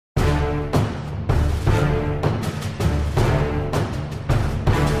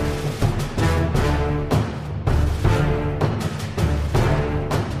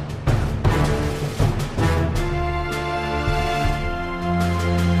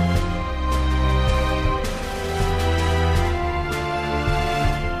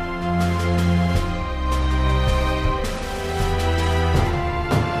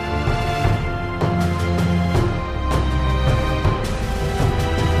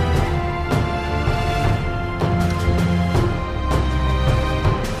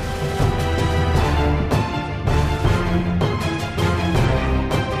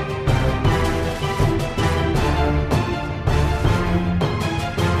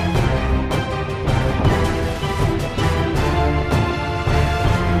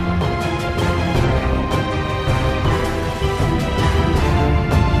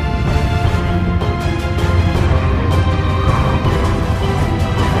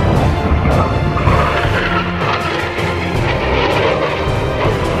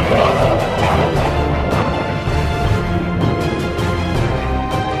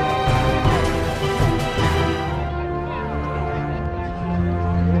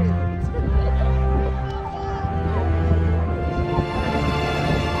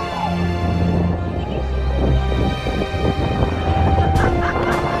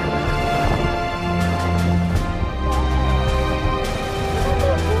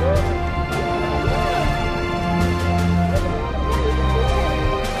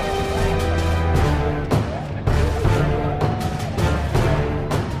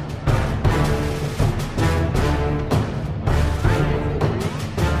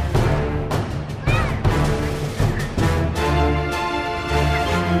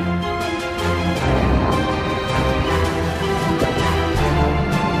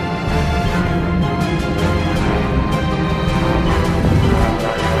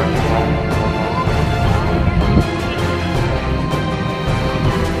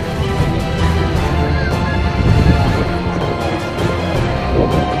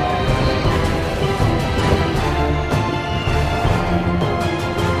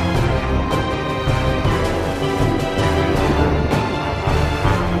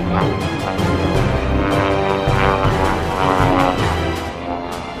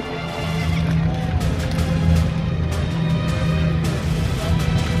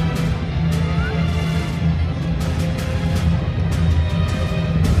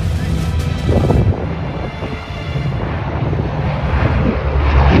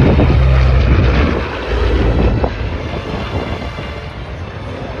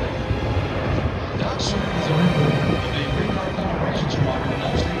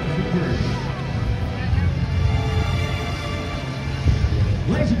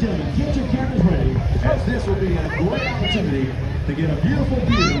to get a beautiful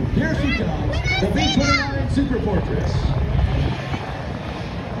view. Here she comes, the B-29 Super Fortress.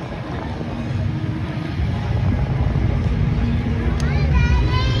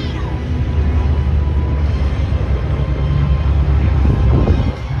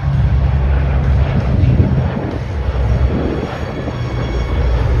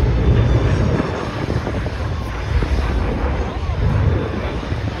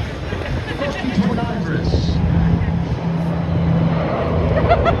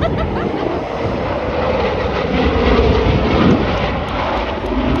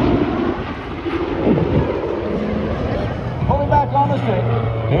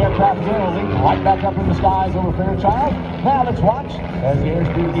 The aircraft is right back up in the skies over Fairchild. Now let's watch as the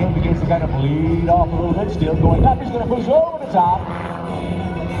airspeed again begins to kind of bleed off a little bit. Still going up. He's going to push over the top.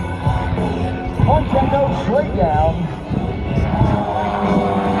 One can go straight down.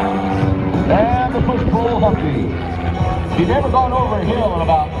 And the push-pull humpy. If you've ever gone over a hill at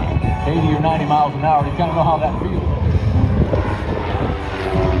about 80 or 90 miles an hour, you kind of know how that feels.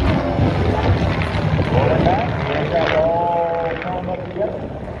 Pulling back. The aircraft all coming up together.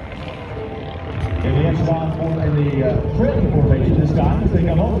 In the echelon for in the trailing formation this time as they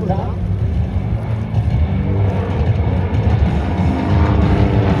come over the top.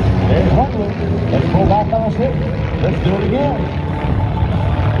 There's Huntley. Let's pull back on the stick. Let's do it again.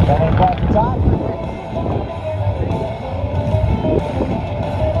 Coming across the top.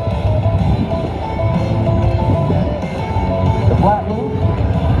 The flat loop.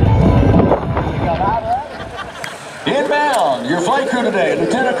 Come out of that. Inbound, your flight crew today,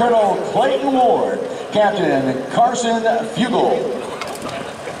 Lieutenant Colonel Clayton Ward, Captain Carson Fugel.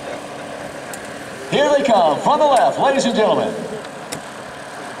 Here they come from the left, ladies and gentlemen.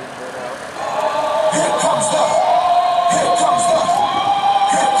 Here comes the, here comes the,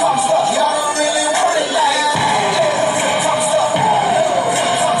 here comes the, y'all don't really want it like that. Here comes the,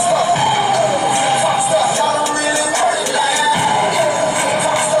 here comes the, here comes the, y'all don't really want it like that. Here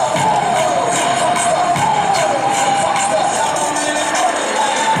comes the, here comes the, here comes the, y'all don't really want it like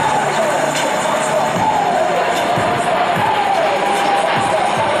that.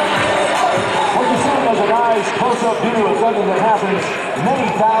 What you see is a nice close-up view of something that happens many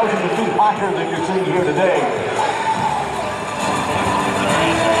thousands of feet higher than you're seeing here today.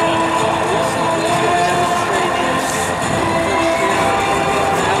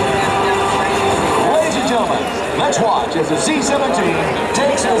 Ladies and gentlemen, let's watch as the C-17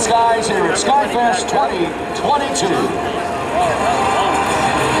 takes to the skies here at Skyfest 2022.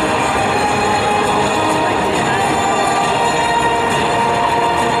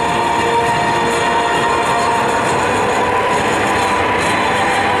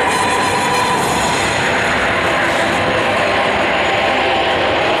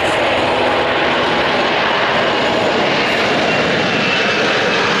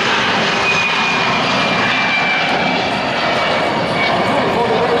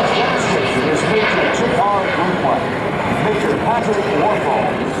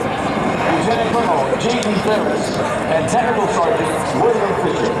 And Technical Sergeant William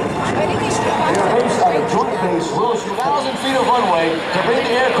Fisher. They are based on a joint base, Willis, 1,000 feet of runway to bring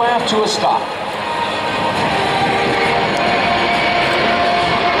the aircraft to a stop.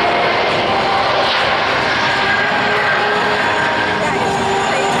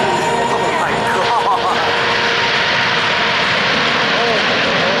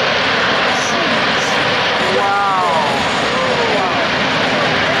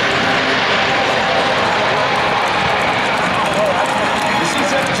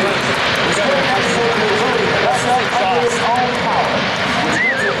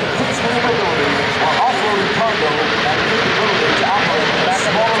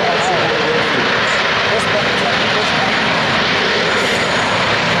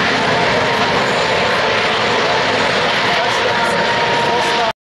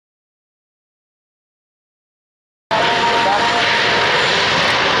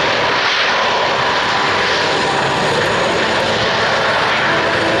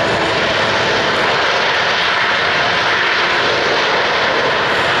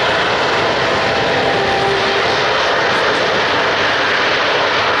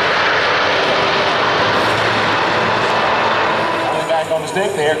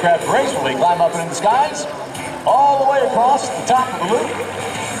 Stick, the aircraft gracefully climb up into the skies, all the way across the top of the loop.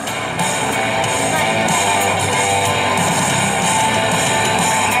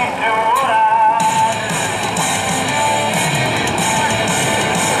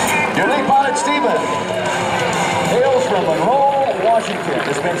 Your lead pilot, Stephen, hails from Monroe, Washington.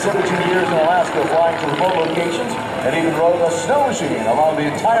 Has spent 17 years in Alaska flying to remote locations and even rode a snow machine along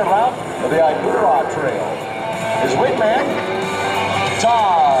the entire route of the Iditarod Trail. His wingman,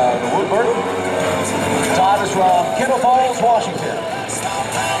 Todd Woodburn. Todd is from Kendall Falls, Washington.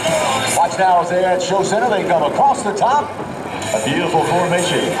 Watch now as they're at Show Center. They come across the top. A beautiful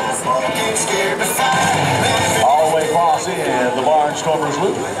formation. All the way across in the Barnstormers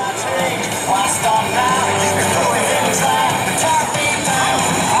loop.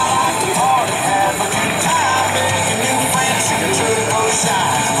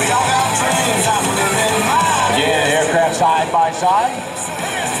 Again, aircraft side by side.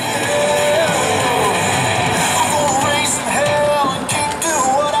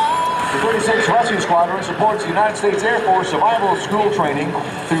 The 36th Rescue Squadron supports the United States Air Force survival school training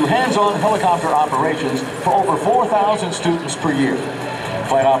through hands-on helicopter operations for over 4,000 students per year.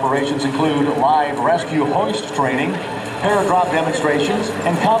 Flight operations include live rescue hoist training, paradrop demonstrations,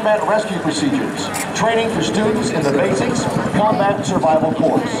 and combat rescue procedures. Training for students in the basics combat survival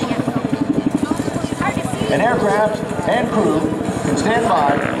course. An aircraft and crew can stand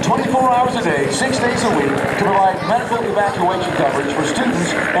by 24 hours a day, 6 days a week to provide medical evacuation coverage for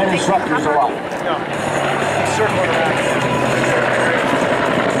students and instructors alike. Circle around.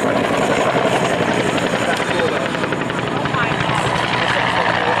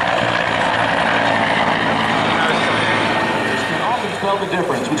 Tell the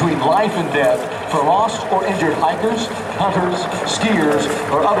difference between life and death for lost or injured hikers, hunters, skiers,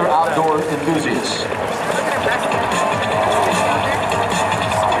 or other outdoor enthusiasts.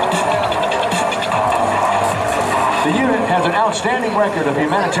 The unit has an outstanding record of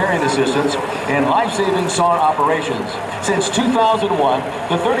humanitarian assistance and life-saving SAR operations. Since 2001,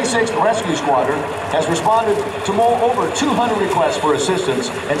 the 36th Rescue Squadron has responded to over 200 requests for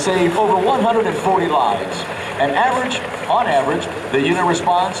assistance and saved over 140 lives. On average, the unit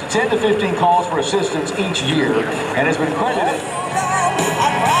responds to 10 to 15 calls for assistance each year and has been credited.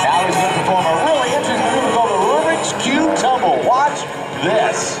 Now he's going to perform a really interesting maneuver called the Rubik's Cube Tumble. Watch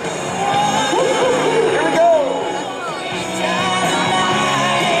this. Here we go.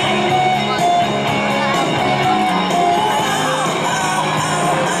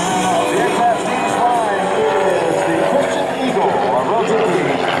 The aircraft Steve's flying is the Christian Eagle, a relative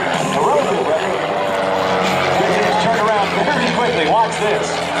record. Turn around very quickly. Watch this.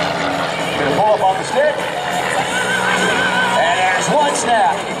 Gonna pull up on the stick. And there's one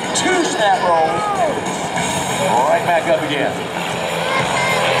snap, two snap rolls. Right back up again.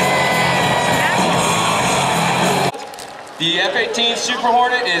 The F-18 Super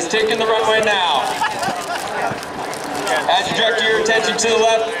Hornet is taking the runway now. As you direct your attention to the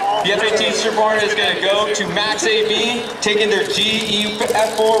left, the F-18 Super Hornet is going to go to max AV, taking their GE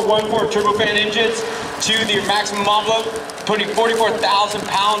F414 turbofan engines to the maximum envelope, putting 44,000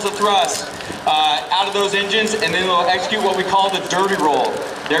 pounds of thrust out of those engines, and then they'll execute what we call the dirty roll.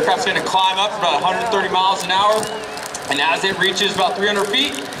 The aircraft's going to climb up for about 130 miles an hour, and as it reaches about 300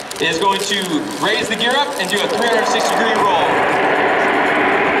 feet, it is going to raise the gear up and do a 360-degree roll.